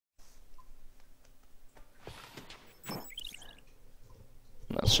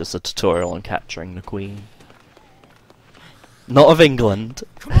That's just a tutorial on capturing the Queen. Not of England.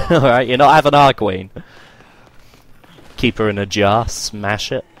 Alright, you're not having our Queen. Keep her in a jar,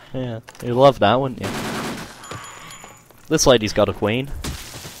 smash it. Yeah, you'd love that, wouldn't you? This lady's got a Queen.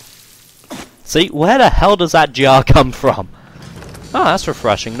 See, where the hell does that jar come from? Oh, that's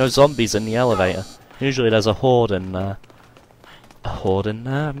refreshing. No zombies in the elevator. Usually there's a horde in there. A horde in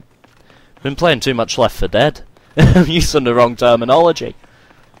there? Been playing too much Left 4 Dead. I'm using the wrong terminology.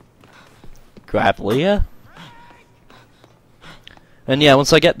 Grab Leah. And yeah,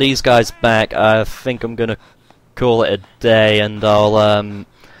 once I get these guys back, I think I'm gonna call it a day, and I'll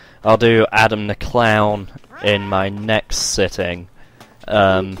do Adam the Clown in my next sitting.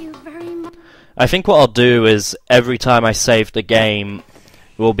 I think what I'll do is every time I save the game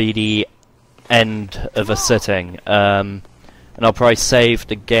will be the end of a sitting, and I'll probably save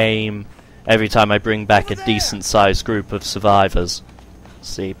the game every time I bring back a decent sized group of survivors.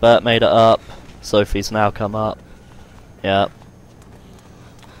 See, Bert made it up. Sophie's now come up. Yep.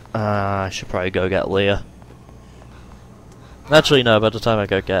 I should probably go get Leah. Actually, no, by the time I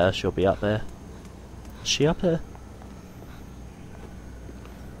go get her, she'll be up here. Is she up here?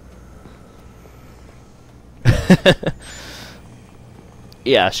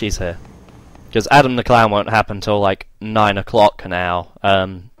 Yeah, she's here. Because Adam the Clown won't happen till like 9 o'clock now.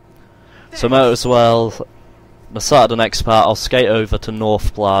 So might as well, the start of the next part, I'll skate over to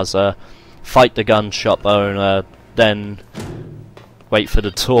North Plaza, fight the gun shop owner, then wait for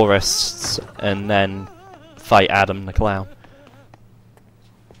the tourists, and then fight Adam the Clown.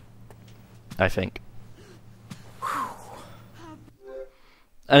 I think.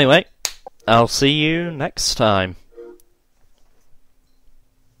 Anyway, I'll see you next time.